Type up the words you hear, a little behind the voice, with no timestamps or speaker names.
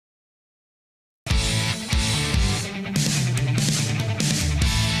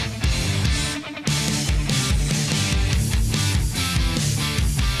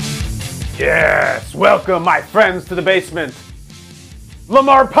Yes, welcome my friends to the basement.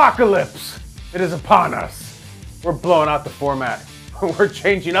 Lamar Apocalypse, it is upon us. We're blowing out the format. We're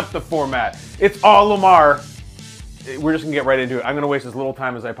changing up the format. It's all Lamar. We're just gonna get right into it. I'm gonna waste as little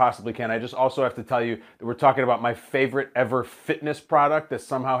time as I possibly can. I just also have to tell you that we're talking about my favorite ever fitness product that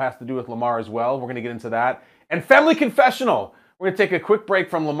somehow has to do with Lamar as well. We're gonna get into that. And Family Confessional. We're gonna take a quick break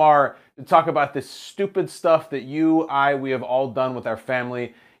from Lamar to talk about this stupid stuff that we have all done with our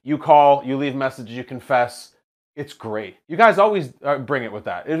family. You call, you leave messages, you confess. It's great. You guys always bring it with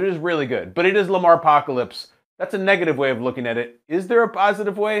that. It is really good. But it is Lamar Apocalypse. That's a negative way of looking at it. Is there a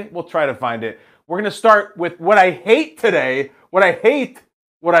positive way? We'll try to find it. We're going to start with what I hate today, what I hate,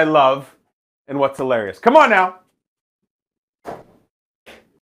 what I love, and what's hilarious. Come on now.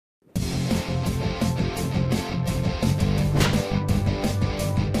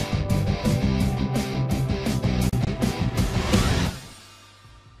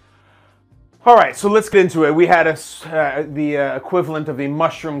 All right, so let's get into it. We had the equivalent of the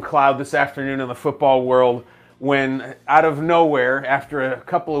mushroom cloud this afternoon in the football world when, out of nowhere, after a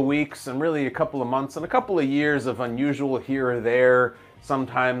couple of weeks and really a couple of months and a couple of years of unusual here or there,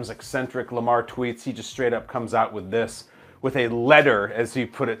 sometimes eccentric Lamar tweets, he just straight up comes out with this, with a letter, as he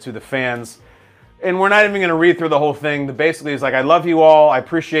put it, to the fans. And we're not even going to read through the whole thing. Basically, he's like, I love you all. I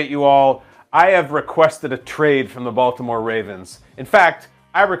appreciate you all. I have requested a trade from the Baltimore Ravens. In fact,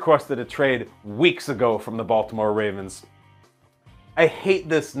 I requested a trade weeks ago from the Baltimore Ravens. I hate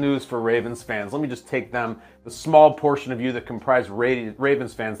this news for Ravens fans. Let me just take them, the small portion of you that comprise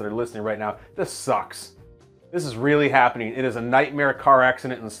Ravens fans that are listening right now. This sucks. This is really happening. It is a nightmare car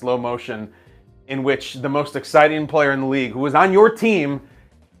accident in slow motion in which the most exciting player in the league, who was on your team,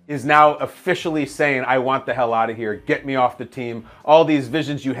 is now officially saying, I want the hell out of here. Get me off the team. All these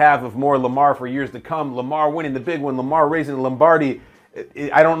visions you have of more Lamar for years to come, Lamar winning the big one, Lamar raising the Lombardi,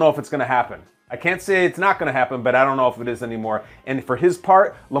 I don't know if it's going to happen. I can't say it's not going to happen, but I don't know if it is anymore. And for his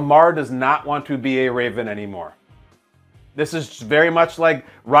part, Lamar does not want to be a Raven anymore. This is very much like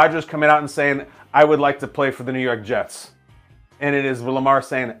Rodgers coming out and saying, I would like to play for the New York Jets. And it is Lamar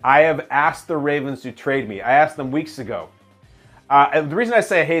saying, I have asked the Ravens to trade me. I asked them weeks ago. And the reason I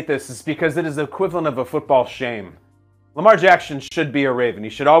say I hate this is because it is the equivalent of a football shame. Lamar Jackson should be a Raven. He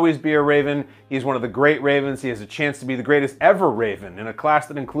should always be a Raven. He's one of the great Ravens. He has a chance to be the greatest ever Raven in a class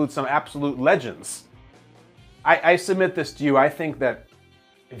that includes some absolute legends. I submit this to you. I think that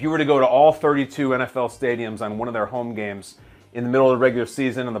if you were to go to all 32 NFL stadiums on one of their home games in the middle of the regular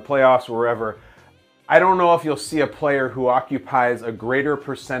season, in the playoffs, or wherever, I don't know if you'll see a player who occupies a greater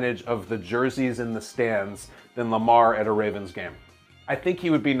percentage of the jerseys in the stands than Lamar at a Ravens game. I think he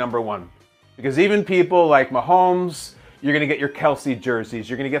would be number one. Because even people like Mahomes, you're going to get your Kelsey jerseys.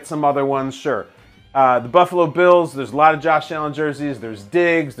 You're going to get some other ones, sure. The Buffalo Bills, there's a lot of Josh Allen jerseys. There's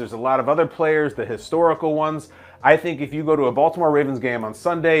Diggs. There's a lot of other players, the historical ones. I think if you go to a Baltimore Ravens game on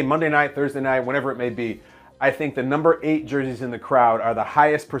Sunday, Monday night, Thursday night, whenever it may be, I think the number 8 jerseys in the crowd are the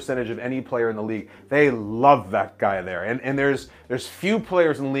highest percentage of any player in the league. They love that guy there. And there's few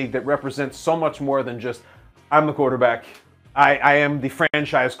players in the league that represent so much more than just, I'm the quarterback. I am the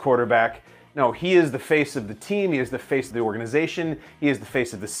franchise quarterback. No, he is the face of the team. He is the face of the organization. He is the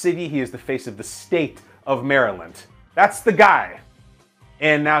face of the city. He is the face of the state of Maryland. That's the guy.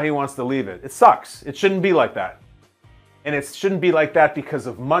 And now he wants to leave it. It sucks. It shouldn't be like that. And it shouldn't be like that because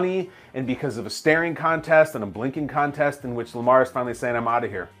of money and because of a staring contest and a blinking contest in which Lamar is finally saying, I'm out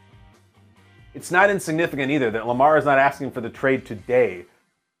of here. It's not insignificant either that Lamar is not asking for the trade today.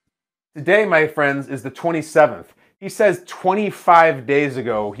 Today, my friends, is the 27th. He says 25 days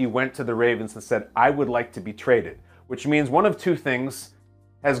ago, he went to the Ravens and said, I would like to be traded, which means one of two things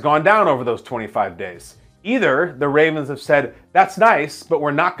has gone down over those 25 days. Either the Ravens have said, that's nice, but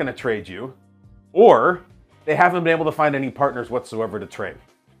we're not going to trade you, or they haven't been able to find any partners whatsoever to trade.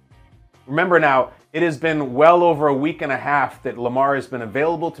 Remember now, it has been well over a week and a half that Lamar has been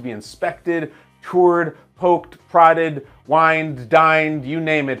available to be inspected, toured, poked, prodded, wined, dined, you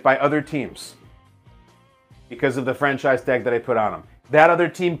name it, by other teams. Because of the franchise tag that I put on him. That other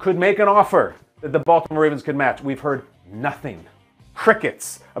team could make an offer that the Baltimore Ravens could match. We've heard nothing.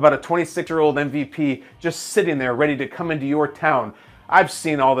 Crickets about a 26-year-old MVP just sitting there ready to come into your town. I've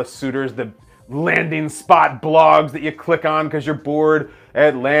seen all the suitors, the landing spot blogs that you click on because you're bored.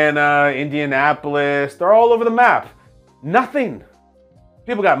 Atlanta, Indianapolis, they're all over the map. Nothing.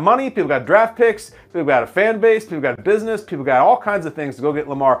 People got money, people got draft picks, people got a fan base, people got business, people got all kinds of things to go get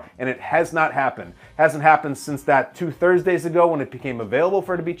Lamar, and it has not happened. Hasn't happened since that 2 Thursdays ago when it became available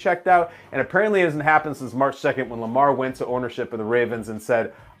for it to be checked out, and apparently it hasn't happened since March 2nd when Lamar went to ownership of the Ravens and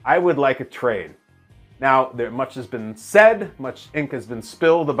said, I would like a trade. Now, much has been said, much ink has been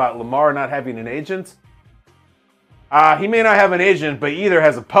spilled about Lamar not having an agent. He may not have an agent, but he either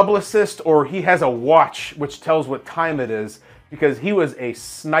has a publicist or he has a watch which tells what time it is, because he was a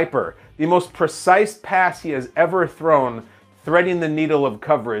sniper. The most precise pass he has ever thrown, threading the needle of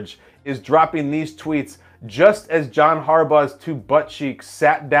coverage, is dropping these tweets just as John Harbaugh's two butt cheeks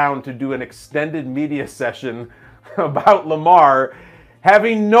sat down to do an extended media session about Lamar,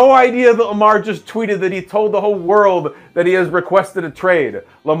 having no idea that Lamar just tweeted that he told the whole world that he has requested a trade.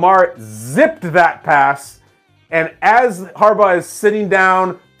 Lamar zipped that pass. And as Harbaugh is sitting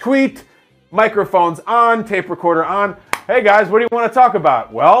down, tweet, microphones on, tape recorder on. Hey guys, what do you want to talk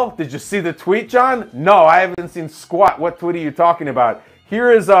about? Well, did you see the tweet, John? No, I haven't seen squat. What tweet are you talking about?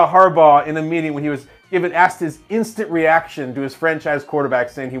 Here is Harbaugh in a meeting when he was asked his instant reaction to his franchise quarterback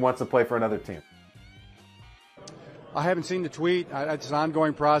saying he wants to play for another team. I haven't seen the tweet. It's an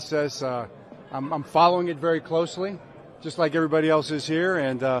ongoing process. I'm following it very closely, just like everybody else is here,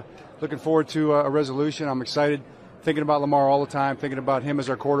 and looking forward to a resolution. I'm excited, thinking about Lamar all the time, thinking about him as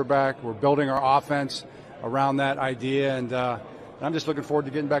our quarterback. We're building our offense around that idea, and I'm just looking forward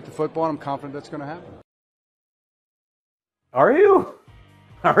to getting back to football, and I'm confident that's going to happen. Are you?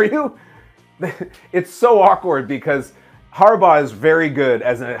 Are you? It's so awkward because Harbaugh is very good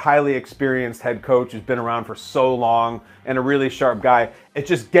as a highly experienced head coach who's been around for so long and a really sharp guy at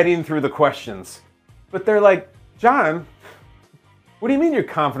just getting through the questions. But they're like, John, what do you mean you're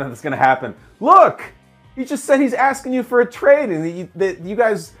confident it's going to happen? Look, he just said he's asking you for a trade and that you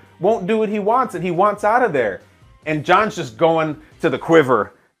guys won't do what he wants and he wants out of there. And John's just going to the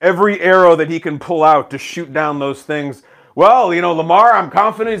quiver. Every arrow that he can pull out to shoot down those things. Well, you know, Lamar, I'm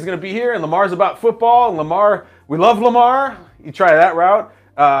confident he's going to be here, and Lamar's about football, and Lamar, we love Lamar. You try that route.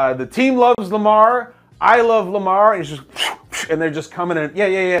 The team loves Lamar. I love Lamar. And, and they're just coming in.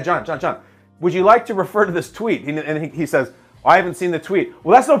 Yeah, John. Would you like to refer to this tweet? And he says, I haven't seen the tweet.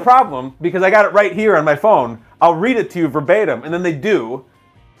 Well, that's no problem because I got it right here on my phone. I'll read it to you verbatim. And then they do.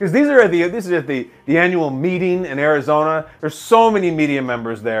 Because this is at the annual meeting in Arizona. There's so many media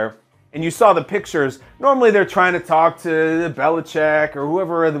members there. And you saw the pictures. Normally they're trying to talk to Belichick or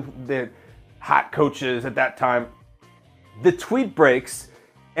whoever are the hot coaches at that time. The tweet breaks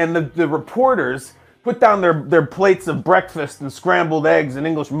and the reporters put down their plates of breakfast and scrambled eggs and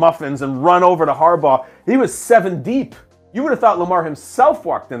English muffins and run over to Harbaugh. He was 7 deep. You would have thought Lamar himself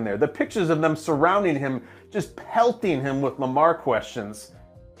walked in there. The pictures of them surrounding him, just pelting him with Lamar questions.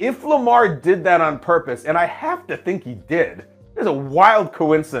 If Lamar did that on purpose, and I have to think he did, there's a wild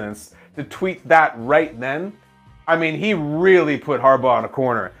coincidence to tweet that right then. I mean, he really put Harbaugh in a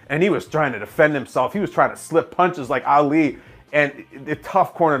corner, and he was trying to defend himself. He was trying to slip punches like Ali, and a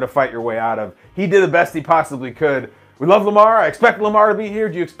tough corner to fight your way out of. He did the best he possibly could. We love Lamar. I expect Lamar to be here.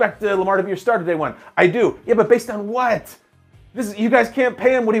 Do you expect Lamar to be your starter day one? I do. Yeah, but based on what? You guys can't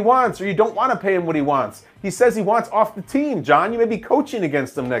pay him what he wants, or you don't want to pay him what he wants. He says he wants off the team, John. You may be coaching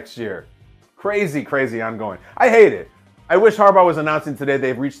against him next year. Crazy, crazy ongoing. I hate it. I wish Harbaugh was announcing today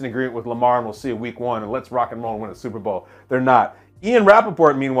they've reached an agreement with Lamar and we'll see week 1 and let's rock and roll and win a Super Bowl. They're not. Ian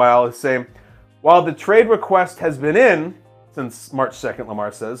Rappaport, meanwhile, is saying, while the trade request has been in since March 2nd,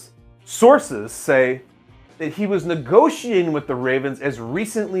 Lamar says, sources say that he was negotiating with the Ravens as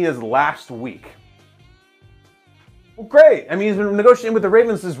recently as last week. Well, great. I mean, he's been negotiating with the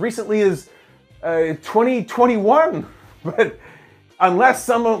Ravens as recently as 2021. But unless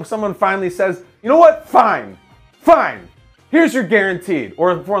someone finally says, you know what? Fine. Here's your guaranteed.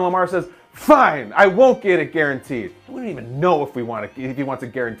 Or before Lamar says, fine, I won't get it guaranteed. We don't even know if he wants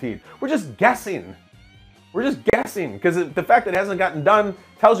it guaranteed. We're just guessing. Because the fact that it hasn't gotten done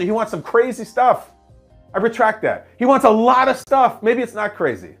tells you he wants some crazy stuff. I retract that. He wants a lot of stuff. Maybe it's not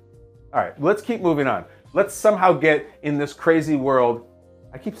crazy. All right, let's keep moving on. Let's somehow get in this crazy world.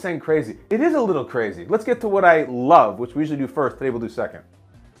 I keep saying crazy. It is a little crazy. Let's get to what I love, which we usually do first. Today we'll do second.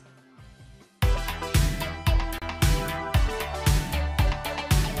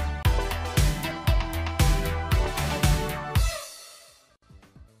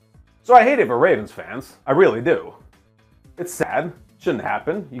 So I hate it for Ravens fans. I really do. It's sad. Shouldn't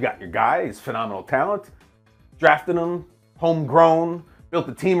happen. You got your guy. He's phenomenal talent. Drafted him, homegrown, built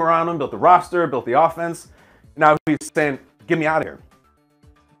the team around him, built the roster, built the offense. Now he's saying, get me out of here.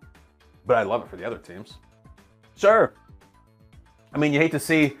 But I love it for the other teams. Sure. I mean, you hate to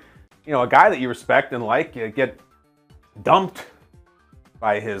see, a guy that you respect and like get dumped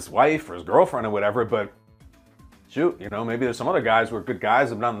by his wife or his girlfriend or whatever, but shoot, maybe there's some other guys who are good guys,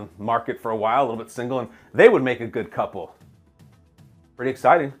 have been on the market for a while, a little bit single, and they would make a good couple. Pretty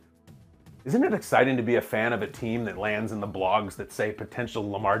exciting. Isn't it exciting to be a fan of a team that lands in the blogs that say potential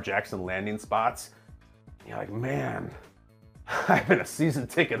Lamar Jackson landing spots? You're like, man, I've been a season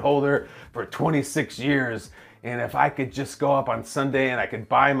ticket holder for 26 years. And if I could just go up on Sunday and I could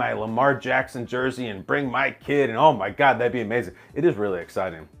buy my Lamar Jackson jersey and bring my kid, and oh my God, that'd be amazing. It is really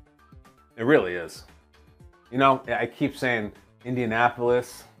exciting. It really is. You know, I keep saying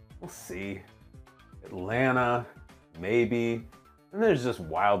Indianapolis, we'll see. Atlanta, maybe. And there's just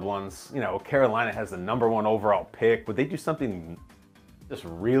wild ones. You know, Carolina has the #1 overall pick. Would they do something just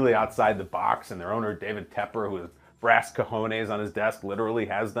really outside the box? And their owner, David Tepper, who has brass cojones on his desk, literally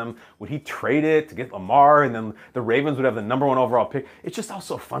has them. Would he trade it to get Lamar, and then the Ravens would have the #1 overall pick? It's just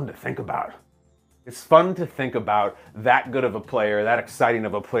also fun to think about. It's fun to think about that good of a player, that exciting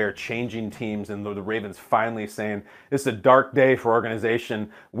of a player changing teams, and the Ravens finally saying, this is a dark day for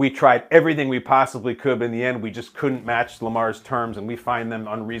organization. We tried everything we possibly could, but in the end, we just couldn't match Lamar's terms, and we find them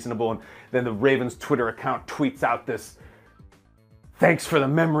unreasonable. And then the Ravens Twitter account tweets out this, thanks for the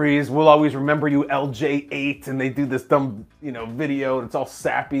memories. We'll always remember you, LJ8. And they do this dumb, video, and it's all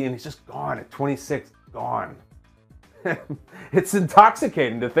sappy, and he's just gone at 26, gone. It's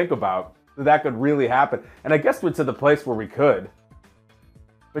intoxicating to think about that could really happen. And I guess we're to the place where we could.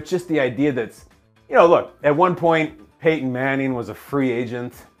 But just the idea that's, look, at one point, Peyton Manning was a free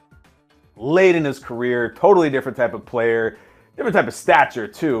agent, late in his career, totally different type of player, different type of stature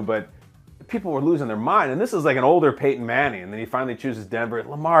too, but people were losing their mind. And this is like an older Peyton Manning, and then he finally chooses Denver.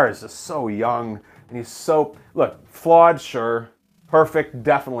 Lamar is just so young, and he's so, look, flawed, sure, perfect,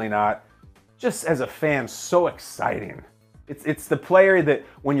 definitely not. Just as a fan, so exciting. It's the player that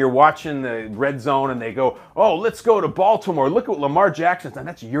when you're watching the red zone and they go, oh, let's go to Baltimore, look at what Lamar Jackson's done.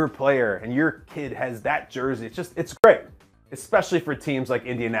 That's your player, and your kid has that jersey. It's great, especially for teams like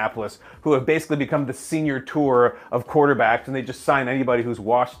Indianapolis, who have basically become the senior tour of quarterbacks, and they just sign anybody who's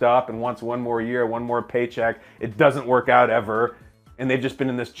washed up and wants one more year, one more paycheck. It doesn't work out ever, and they've just been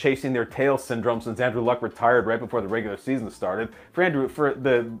in this chasing their tail syndrome since Andrew Luck retired right before the regular season started. For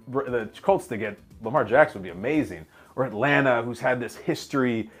the Colts to get Lamar Jackson would be amazing. Or Atlanta, who's had this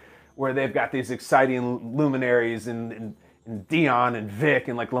history where they've got these exciting luminaries and Dion and Vic,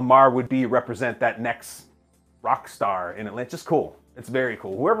 and like Lamar would represent that next rock star in Atlanta. It's just cool. It's very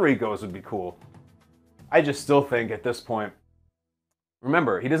cool. Wherever he goes would be cool. I just still think at this point,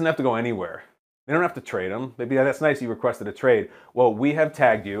 remember, he doesn't have to go anywhere. They don't have to trade him. Maybe that's nice you requested a trade. Well, we have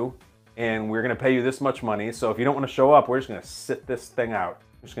tagged you, and we're going to pay you this much money. So if you don't want to show up, we're just going to sit this thing out.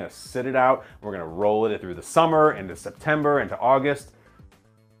 We're just going to sit it out. We're going to roll it through the summer, into September, into August.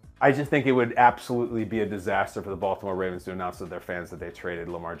 I just think it would absolutely be a disaster for the Baltimore Ravens to announce to their fans that they traded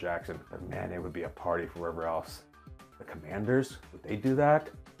Lamar Jackson. But man, it would be a party for wherever else. The Commanders, would they do that?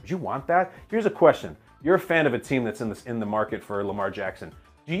 Would you want that? Here's a question. You're a fan of a team that's in the market for Lamar Jackson.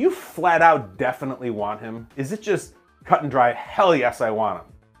 Do you flat out definitely want him? Is it just cut and dry, hell yes, I want him?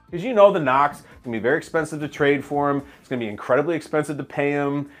 Because you know the knocks. It's going to be very expensive to trade for him. It's going to be incredibly expensive to pay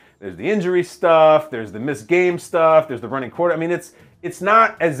him. There's the injury stuff. There's the missed game stuff. There's the running quarter. I mean, it's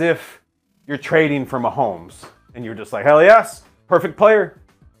not as if you're trading for Mahomes and you're just like, hell yes, perfect player.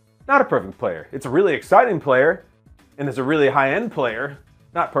 Not a perfect player. It's a really exciting player, and it's a really high-end player.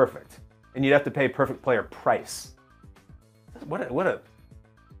 Not perfect. And you'd have to pay perfect player price. What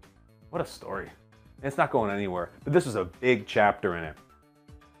a story. And it's not going anywhere. But this is a big chapter in it.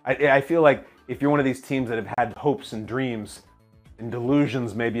 I feel like if you're one of these teams that have had hopes and dreams and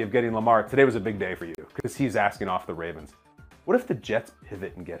delusions maybe of getting Lamar, today was a big day for you because he's asking off the Ravens. What if the Jets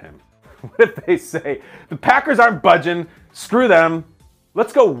pivot and get him? What if they say, the Packers aren't budging, screw them,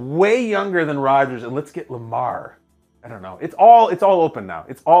 let's go way younger than Rodgers and let's get Lamar? I don't know. It's all open now.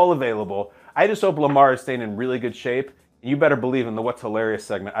 It's all available. I just hope Lamar is staying in really good shape. And you better believe in the What's Hilarious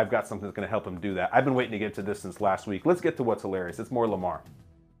segment, I've got something that's going to help him do that. I've been waiting to get to this since last week. Let's get to What's Hilarious. It's more Lamar.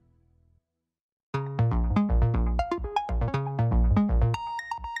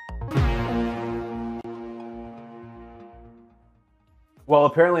 Well,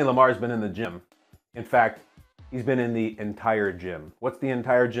 apparently Lamar's been in the gym. In fact, he's been in the entire gym. What's the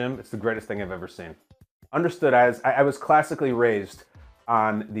entire gym? It's the greatest thing I've ever seen. Understood as I was classically raised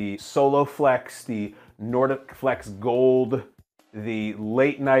on the Solo Flex, the Nordic Flex Gold, the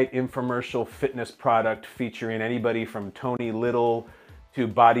late night infomercial fitness product featuring anybody from Tony Little to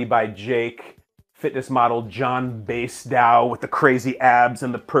Body by Jake, fitness model John Basedow with the crazy abs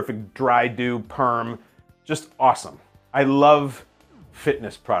and the perfect dry do perm. Just awesome. I love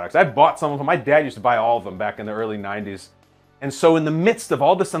fitness products. I bought some of them. My dad used to buy all of them back in the early 90s. And so in the midst of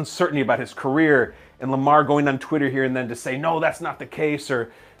all this uncertainty about his career and Lamar going on Twitter here and then to say, no, that's not the case,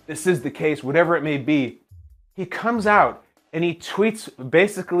 or this is the case, whatever it may be, he comes out and he tweets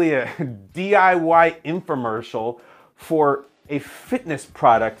basically a DIY infomercial for a fitness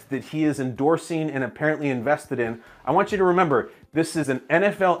product that he is endorsing and apparently invested in. I want you to remember, this is an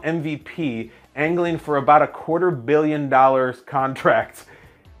NFL MVP angling for about $250 million contract.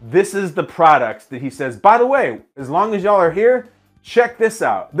 This is the product that he says, by the way, as long as y'all are here, check this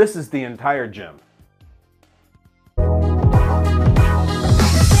out. This is the entire gym.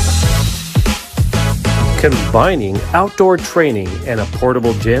 Combining outdoor training and a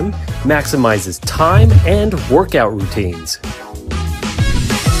portable gym maximizes time and workout routines.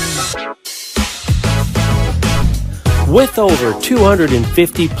 With over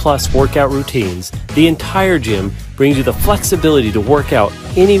 250 plus workout routines, the entire gym brings you the flexibility to work out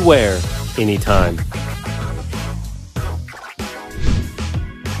anywhere, anytime.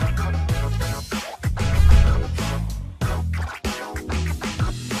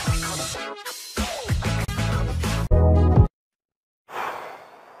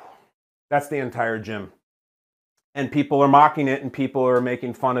 That's the entire gym. And people are mocking it and people are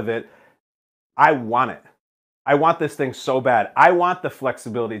making fun of it. I want it. I want this thing so bad. I want the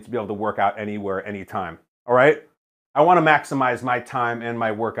flexibility to be able to work out anywhere, anytime. All right? I want to maximize my time and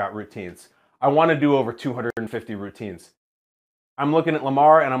my workout routines. I want to do over 250 routines. I'm looking at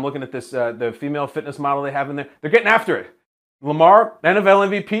Lamar and I'm looking at this the female fitness model they have in there. They're getting after it. Lamar,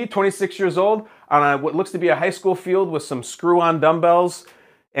 NFL MVP, 26 years old, on what looks to be a high school field with some screw-on dumbbells.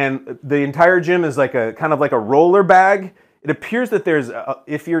 And the entire gym is like a kind of like a roller bag. It appears that there's,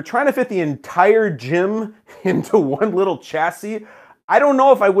 if you're trying to fit the entire gym into one little chassis, I don't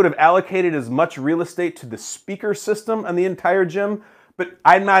know if I would have allocated as much real estate to the speaker system on the entire gym, but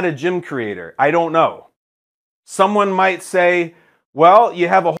I'm not a gym creator. I don't know. Someone might say, well, you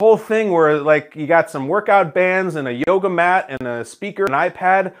have a whole thing where like you got some workout bands and a yoga mat and a speaker, an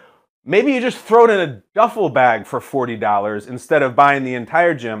iPad. Maybe you just throw it in a duffel bag for $40 instead of buying the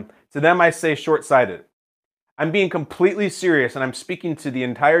entire gym. To them, I say short-sighted. I'm being completely serious, and I'm speaking to the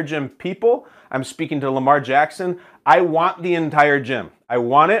entire gym people. I'm speaking to Lamar Jackson. I want the entire gym. I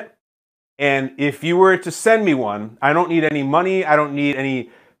want it. And if you were to send me one, I don't need any money. I don't need any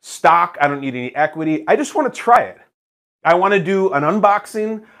stock. I don't need any equity. I just want to try it. I want to do an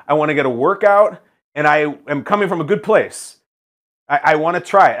unboxing. I want to get a workout. And I am coming from a good place. I want to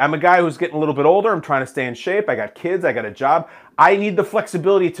try it. I'm a guy who's getting a little bit older. I'm trying to stay in shape. I got kids. I got a job. I need the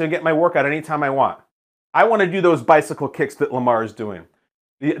flexibility to get my workout anytime I want. I want to do those bicycle kicks that Lamar is doing.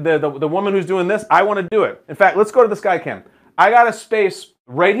 The woman who's doing this, I want to do it. In fact, let's go to the sky cam. I got a space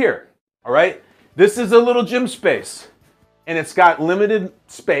right here, all right? This is a little gym space, and it's got limited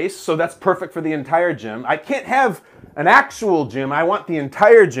space, so that's perfect for the entire gym. I can't have an actual gym. I want the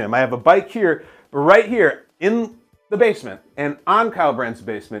entire gym. I have a bike here, but right here in the basement and on Kyle Brandt's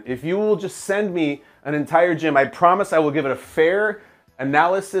basement, if you will just send me an entire gym, I promise I will give it a fair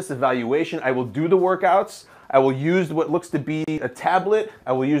analysis, evaluation. I will do the workouts. I will use what looks to be a tablet.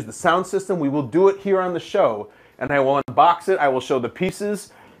 I will use the sound system. We will do it here on the show, and I will unbox it. I will show the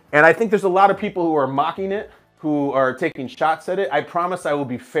pieces. And I think there's a lot of people who are mocking it, who are taking shots at it. I promise I will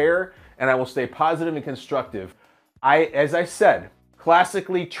be fair, and I will stay positive and constructive. As I said,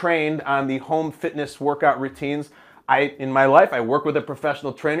 classically trained on the home fitness workout routines. In my life, I work with a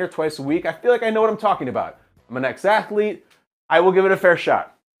professional trainer twice a week. I feel like I know what I'm talking about. I'm an ex-athlete. I will give it a fair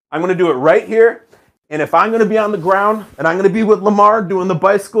shot. I'm going to do it right here. And if I'm going to be on the ground and I'm going to be with Lamar doing the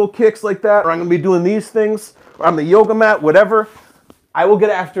bicycle kicks like that, or I'm going to be doing these things, or on the yoga mat, whatever, I will get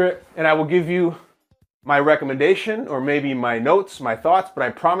after it and I will give you my recommendation or maybe my notes, my thoughts, but I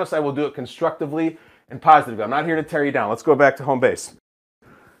promise I will do it constructively and positively. I'm not here to tear you down. Let's go back to home base.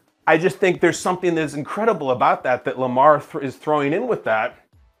 I just think there's something that's incredible about that Lamar is throwing in with that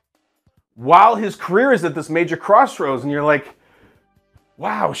while his career is at this major crossroads. And you're like,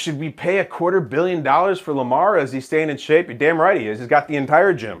 wow, should we pay $250 million for Lamar? Is he staying in shape? You're damn right he is. He's got the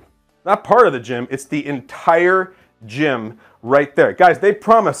entire gym. Not part of the gym. It's the entire gym right there. Guys, they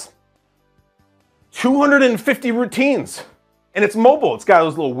promise 250 routines. And it's mobile. It's got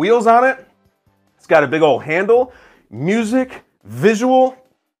those little wheels on it. It's got a big old handle. Music, visual.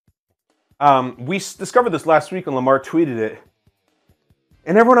 We discovered this last week and Lamar tweeted it.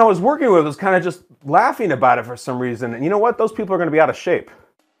 And everyone I was working with was kind of just laughing about it for some reason. And you know what? Those people are going to be out of shape.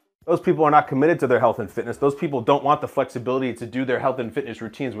 Those people are not committed to their health and fitness. Those people don't want the flexibility to do their health and fitness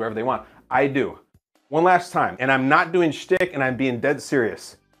routines wherever they want. I do. One last time. And I'm not doing shtick and I'm being dead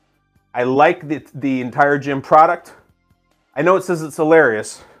serious. I like the entire gym product. I know it says it's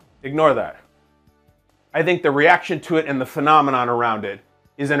hilarious. Ignore that. I think the reaction to it and the phenomenon around it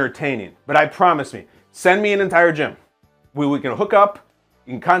is entertaining. But I promise me, send me an entire gym. We can hook up.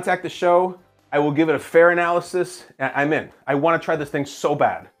 You can contact the show. I will give it a fair analysis. I'm in. I want to try this thing so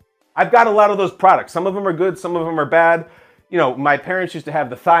bad. I've got a lot of those products. Some of them are good. Some of them are bad. you know, my parents used to have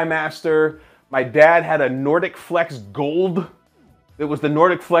the Thigh Master. My dad had a Nordic Flex Gold. It was the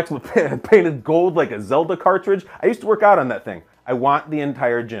Nordic Flex painted gold like a Zelda cartridge. I used to work out on that thing. I want the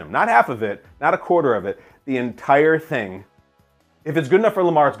entire gym. Not half of it, not a quarter of it, the entire thing. If it's good enough for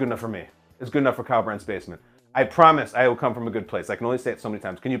Lamar, it's good enough for me. It's good enough for Brandt's Basement. I promise I will come from a good place. I can only say it so many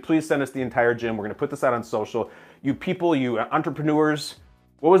times. Can you please send us the entire gym? We're gonna put this out on social. You people, you entrepreneurs.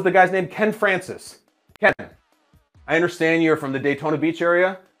 What was the guy's name? Ken Francis. Ken, I understand you're from the Daytona Beach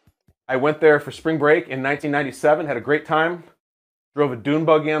area. I went there for spring break in 1997, had a great time. Drove a dune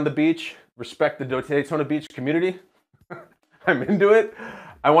buggy on the beach. Respect the Daytona Beach community. I'm into it.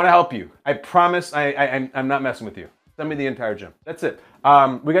 I want to help you. I promise I'm not messing with you. Send me the entire gym. That's it.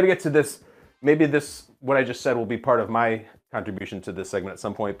 We got to get to this. Maybe this, what I just said, will be part of my contribution to this segment at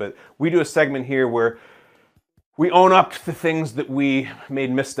some point. But we do a segment here where we own up to things that we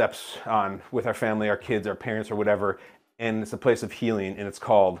made missteps on with our family, our kids, our parents, or whatever. And it's a place of healing, and it's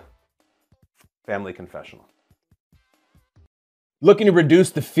called Family Confessional. Looking to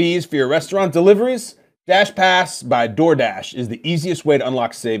reduce the fees for your restaurant deliveries? DashPass by DoorDash is the easiest way to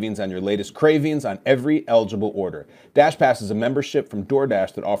unlock savings on your latest cravings on every eligible order. DashPass is a membership from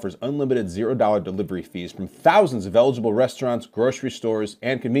DoorDash that offers unlimited $0 delivery fees from thousands of eligible restaurants, grocery stores,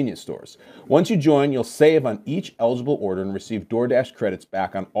 and convenience stores. Once you join, you'll save on each eligible order and receive DoorDash credits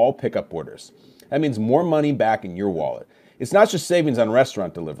back on all pickup orders. That means more money back in your wallet. It's not just savings on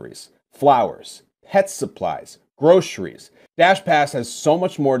restaurant deliveries, flowers, pet supplies, groceries. DashPass has so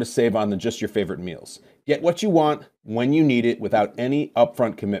much more to save on than just your favorite meals. Get what you want when you need it without any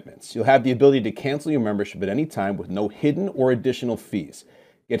upfront commitments. You'll have the ability to cancel your membership at any time with no hidden or additional fees.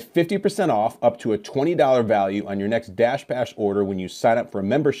 Get 50% off up to a $20 value on your next DashPass order when you sign up for a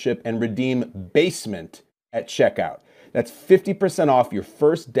membership and redeem BASEMENT at checkout. That's 50% off your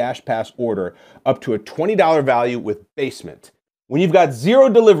first DashPass order up to a $20 value with BASEMENT. When you've got zero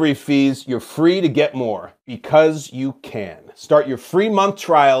delivery fees, you're free to get more because you can. Start your free month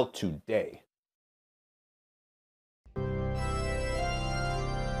trial today.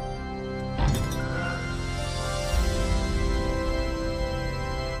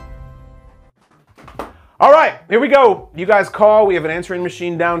 All right, here we go. You guys call. We have an answering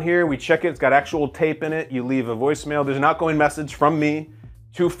machine down here. We check it. It's got actual tape in it. You leave a voicemail. There's an outgoing message from me.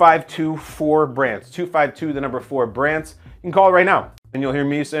 252-4-BRANTS. 252, the number 4-BRANTS. You can call right now, and you'll hear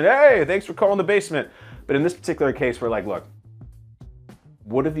me saying, hey, thanks for calling the basement. But in this particular case, we're like, look,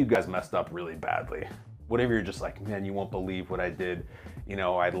 what if you guys messed up really badly? What if you're just like, man, you won't believe what I did. You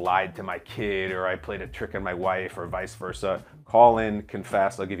know, I lied to my kid, or I played a trick on my wife, or vice versa. Call in,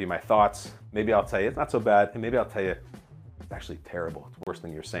 confess. I'll give you my thoughts. Maybe I'll tell you it's not so bad, and maybe I'll tell you it's actually terrible. It's worse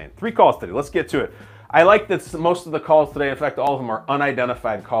than you're saying. 3 calls today. Let's get to it. I like that most of the calls today, in fact, all of them are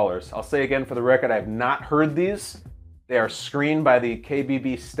unidentified callers. I'll say again for the record, I have not heard these. They are screened by the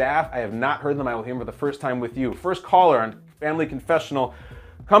KBB staff. I have not heard them. I will hear them for the first time with you. First caller on Family Confessional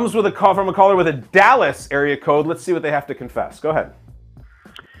comes with a call from a caller with a Dallas area code. Let's see what they have to confess. Go ahead.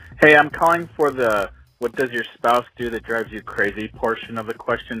 Hey, I'm calling for the what does your spouse do that drives you crazy portion of the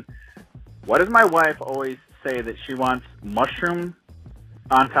question. Why does my wife always say that she wants mushroom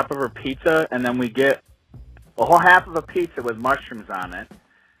on top of her pizza, and then we get a whole half of a pizza with mushrooms on it?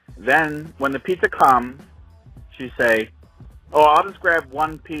 Then when the pizza comes, she say, oh, I'll just grab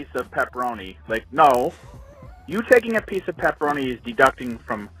one piece of pepperoni. Like, no, you taking a piece of pepperoni is deducting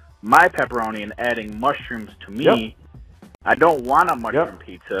from my pepperoni and adding mushrooms to me. Yep. I don't want a mushroom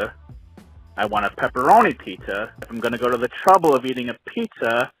pizza. I want a pepperoni pizza. If I'm going to go to the trouble of eating a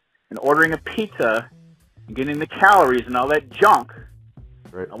pizza and ordering a pizza and getting the calories and all that junk,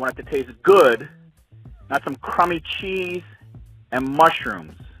 right, I want it to taste good, not some crummy cheese and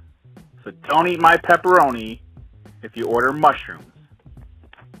mushrooms. So don't eat my pepperoni if you order mushrooms.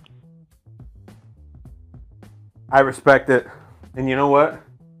 I respect it. And you know what?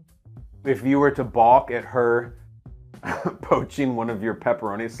 If you were to balk at her poaching one of your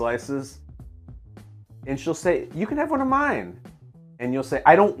pepperoni slices, and she'll say, you can have one of mine. And you'll say,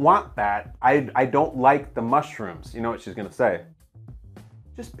 I don't want that. I don't like the mushrooms. You know what she's going to say?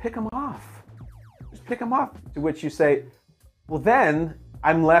 Just pick them off. Just pick them off. To which you say, well, then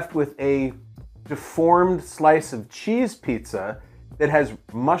I'm left with a deformed slice of cheese pizza that has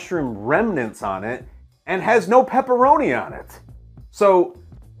mushroom remnants on it and has no pepperoni on it. So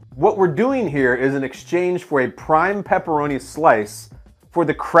what we're doing here is an exchange for a prime pepperoni slice for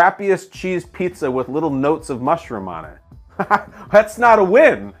the crappiest cheese pizza with little notes of mushroom on it. That's not a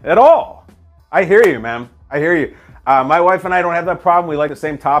win at all. I hear you, man. I hear you. My wife and I don't have that problem. We like the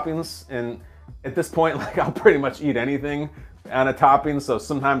same toppings, and at this point, like, I'll pretty much eat anything on a topping. So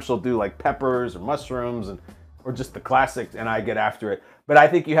sometimes she'll do like peppers or mushrooms, and or just the classic, and I get after it. But I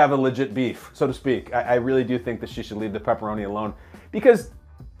think you have a legit beef, so to speak. I really do think that she should leave the pepperoni alone. Because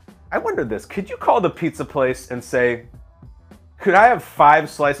I wonder this, could you call the pizza place and say, could I have 5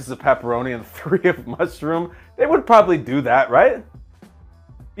 slices of pepperoni and 3 of mushroom? They would probably do that, right?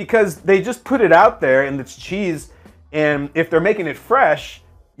 Because they just put it out there and it's cheese, and if they're making it fresh,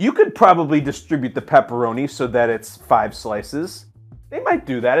 you could probably distribute the pepperoni so that it's 5 slices. They might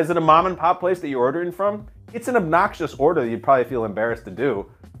do that. Is it a mom and pop place that you're ordering from? It's an obnoxious order that you'd probably feel embarrassed to do.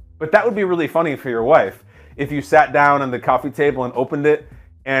 But that would be really funny for your wife. If you sat down on the coffee table and opened it,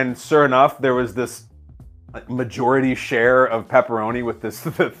 and sure enough, there was this majority share of pepperoni with this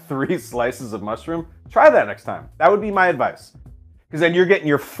 3 slices of mushroom. Try that next time. That would be my advice. Because then you're getting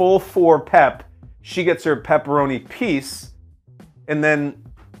your full 4 pep, she gets her pepperoni piece, and then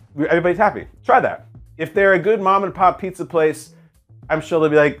everybody's happy. Try that. If they're a good mom and pop pizza place, I'm sure they'll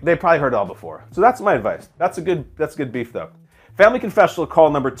be like, they probably heard it all before. So that's my advice. That's good beef though. Family Confessional call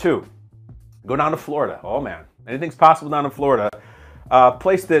number 2. Go down to Florida. Oh man, anything's possible down in Florida.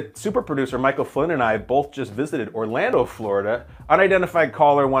 Place that super producer Michael Flynn and I both just visited, Orlando, Florida. Unidentified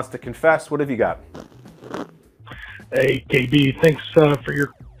caller wants to confess. What have you got? Hey, KB, thanks for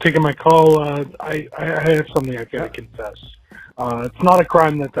your taking my call. I have something I've got to confess. It's not a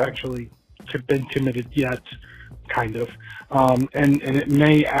crime that's actually been committed yet, kind of. And it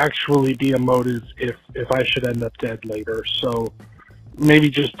may actually be a motive if I should end up dead later. So maybe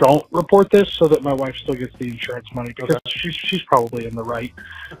just don't report this so that my wife still gets the insurance money, because she's probably in the right.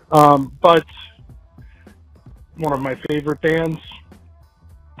 But one of my favorite bands,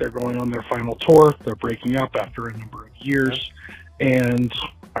 they're going on their final tour. They're breaking up after a number of years, and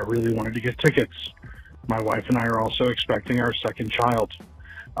I really wanted to get tickets. My wife and I are also expecting our second child.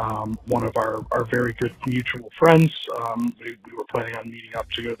 One of our very good mutual friends, we were planning on meeting up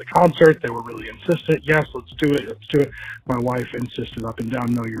to go to the concert. They were really insistent. Yes, let's do it. Let's do it. My wife insisted up and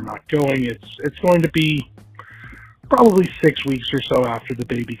down, no, you're not going. It's going to be probably 6 weeks or so after the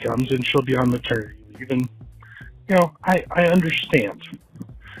baby comes, and she'll be on maternity leave. And, you know, I understand.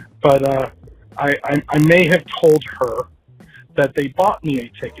 But I may have told her that they bought me a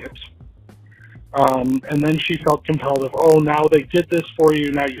ticket. And then she felt compelled of, oh, now they did this for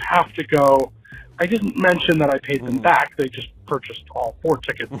you, now you have to go. I didn't mention that I paid them back. They just purchased all 4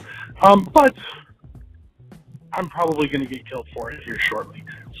 tickets. But I'm probably going to get killed for it here shortly.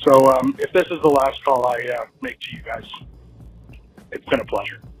 So if this is the last call I make to you guys, it's been a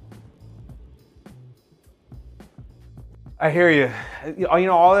pleasure. I hear you. You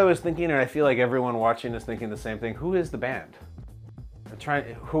know, all I was thinking, and I feel like everyone watching is thinking the same thing, who is the band?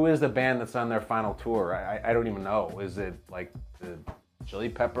 Who is the band that's on their final tour? I don't even know. Is it like the Chili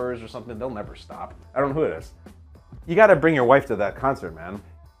Peppers or something? They'll never stop. I don't know who it is. You got to bring your wife to that concert, man.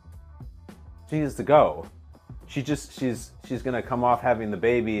 She needs to go. She's gonna come off having the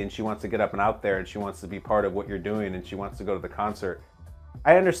baby, and she wants to get up and out there, and she wants to be part of what you're doing, and she wants to go to the concert.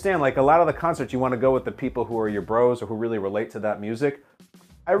 I understand, like a lot of the concerts, you want to go with the people who are your bros or who really relate to that music.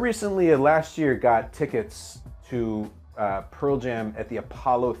 I recently, last year, got tickets to Pearl Jam at the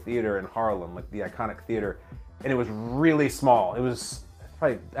Apollo Theater in Harlem, like the iconic theater, and it was really small. It was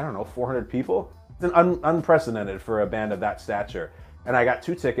probably, I don't know, 400 people. It's unprecedented for a band of that stature. And I got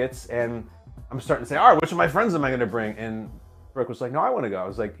 2 tickets, and I'm starting to say, all right, which of my friends am I going to bring? And Brooke was like, no, I want to go. I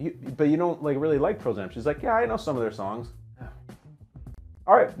was like, but you don't like really like Pearl Jam. She's like, yeah, I know some of their songs.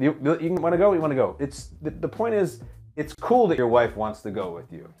 All right, you want to go? You want to go? The point is, it's cool that your wife wants to go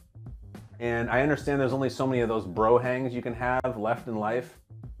with you. And I understand there's only so many of those bro hangs you can have left in life.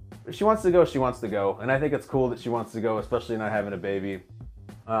 If she wants to go, she wants to go. And I think it's cool that she wants to go, especially not having a baby.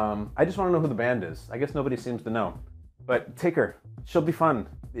 I just want to know who the band is. I guess nobody seems to know. But take her. She'll be fun.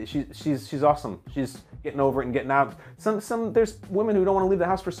 She's awesome. She's getting over it and getting out. There's women who don't want to leave the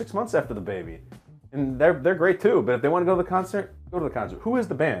house for 6 months after the baby. And they're great too. But if they want to go to the concert, go to the concert. Who is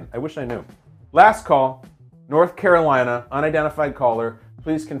the band? I wish I knew. Last call, North Carolina, unidentified caller.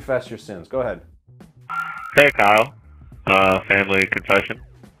 Please confess your sins. Go ahead. Hey, Kyle. Family confession.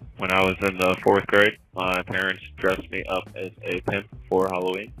 When I was in the 4th grade, my parents dressed me up as a pimp for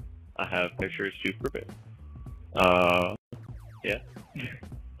Halloween. I have pictures to prove it. Yeah.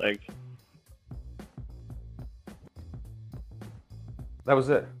 Thanks. That was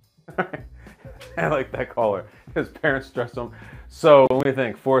it. I like that caller. His parents dressed him. So let me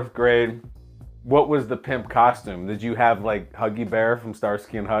think. 4th grade. What was the pimp costume? Did you have like Huggy Bear from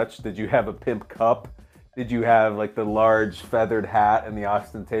Starsky and Hutch? Did you have a pimp cup? Did you have like the large feathered hat and the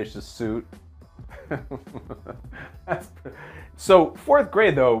ostentatious suit? So 4th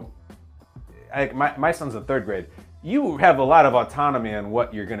grade though, my son's in 3rd grade. You have a lot of autonomy on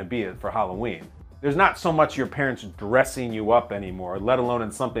what you're going to be for Halloween. There's not so much your parents dressing you up anymore, let alone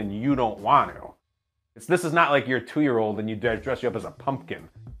in something you don't want to. This is not like you're a 2-year-old and you dress you up as a pumpkin.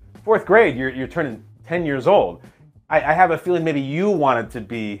 4th grade, you're turning 10 years old. I have a feeling maybe you wanted to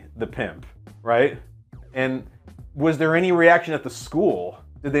be the pimp, right? And was there any reaction at the school?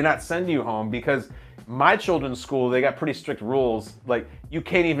 Did they not send you home? Because my children's school, they got pretty strict rules. Like, you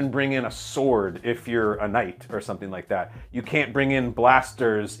can't even bring in a sword if you're a knight or something like that. You can't bring in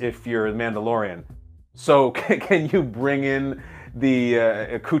blasters if you're a Mandalorian. So can you bring in the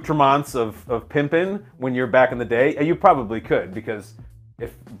accoutrements of pimping when you're back in the day? You probably could, because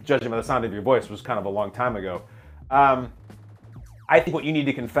if judging by the sound of your voice was kind of a long time ago. I think what you need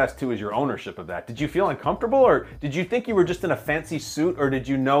to confess to is your ownership of that. Did you feel uncomfortable, or did you think you were just in a fancy suit, or did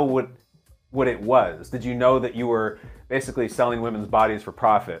you know what it was? Did you know that you were basically selling women's bodies for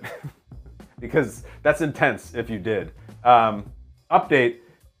profit? Because that's intense if you did. Update,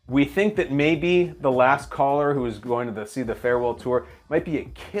 we think that maybe the last caller who is going to see the farewell tour might be a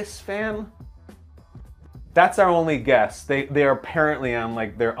Kiss fan. That's our only guess. They are apparently on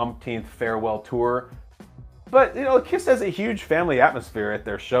like their umpteenth farewell tour. But, you know, Kiss has a huge family atmosphere at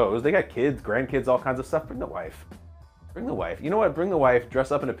their shows. They got kids, grandkids, all kinds of stuff. Bring the wife. Bring the wife. You know what? Bring the wife. Dress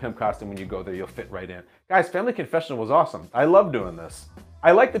up in a pimp costume when you go there. You'll fit right in. Guys, Family Confessional was awesome. I love doing this.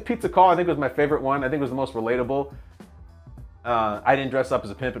 I like the pizza call. I think it was my favorite one. I think it was the most relatable. I didn't dress up as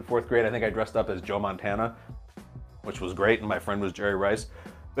a pimp in 4th grade. I think I dressed up as Joe Montana, which was great, and my friend was Jerry Rice.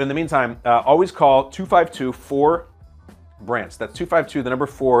 But in the meantime, always call 252-4-BRANTS. That's 252, the number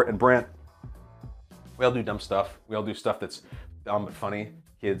 4, and Brandt. We all do dumb stuff. We all do stuff that's dumb but funny.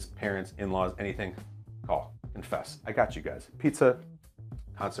 Kids, parents, in-laws, anything. Call. Confess. I got you guys. Pizza,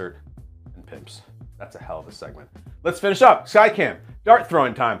 concert, and pimps. That's a hell of a segment. Let's finish up. Skycam. Dart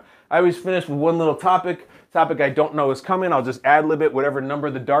throwing time. I always finish with one little topic. Topic I don't know is coming. I'll just ad-lib it. Whatever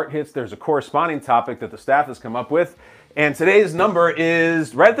number the dart hits, there's a corresponding topic that the staff has come up with. And today's number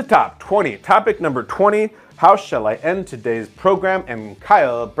is right at the top, 20. Topic number 20. How shall I end today's program? And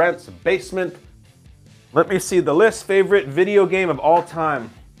Kyle, Brandt's Basement. Let me see the list. Favorite video game of all time.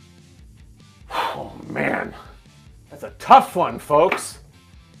 Oh, man. That's a tough one, folks.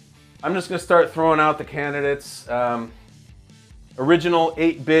 I'm just going to start throwing out the candidates. Original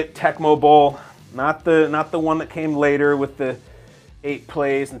 8-bit Tecmo Bowl. Not the one that came later with the 8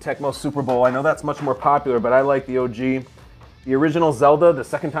 plays and Tecmo Super Bowl. I know that's much more popular, but I like the OG. The original Zelda, the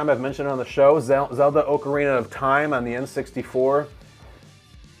second time I've mentioned it on the show. Zelda Ocarina of Time on the N64.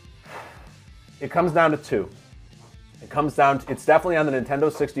 It comes down to 2. It's definitely on the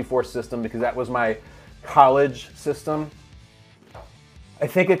Nintendo 64 system because that was my college system. I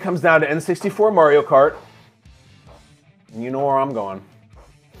think it comes down to N64 Mario Kart. And you know where I'm going.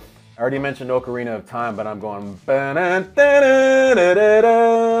 I already mentioned Ocarina of Time, but I'm going. I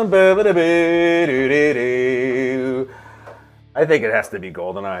think it has to be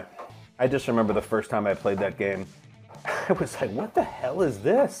GoldenEye. I just remember the first time I played that game. I was like, what the hell is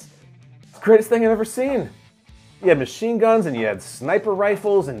this? It's the greatest thing I've ever seen. You had machine guns and you had sniper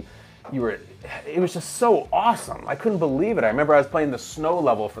rifles and it was just so awesome. I couldn't believe it. I remember I was playing the snow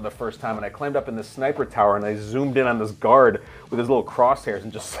level for the first time and I climbed up in the sniper tower and I zoomed in on this guard with his little crosshairs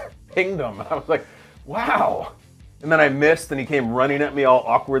and just pinged him. I was like, wow. And then I missed and he came running at me all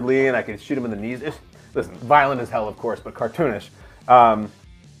awkwardly and I could shoot him in the knees. Listen, violent as hell, of course, but cartoonish.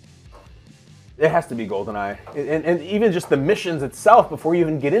 It has to be GoldenEye. And even just the missions itself before you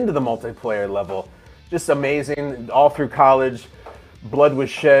even get into the multiplayer level. Just amazing. All through college, blood was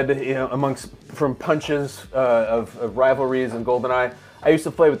shed, you know, from punches of rivalries in GoldenEye. I used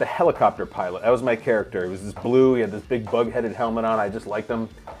to play with the helicopter pilot. That was my character. He was this blue. He had this big bug-headed helmet on. I just liked him.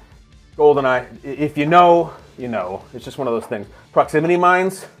 GoldenEye. If you know, you know. It's just one of those things. Proximity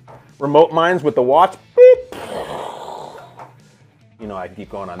mines, remote mines with the watch. Beep. You know, I keep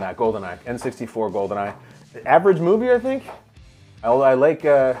going on that. GoldenEye. N64 GoldenEye. Average movie, I think. I like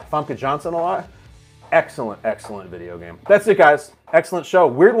Famke Johnson a lot. Excellent, excellent video game. That's it, guys. Excellent show.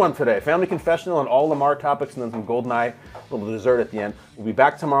 Weird one today. Family Confessional and all Lamar topics and then some GoldenEye, a little dessert at the end. We'll be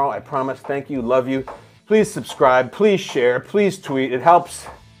back tomorrow, I promise. Thank you, love you. Please subscribe, please share, please tweet. It helps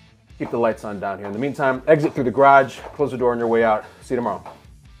keep the lights on down here. In the meantime, exit through the garage, close the door on your way out. See you tomorrow.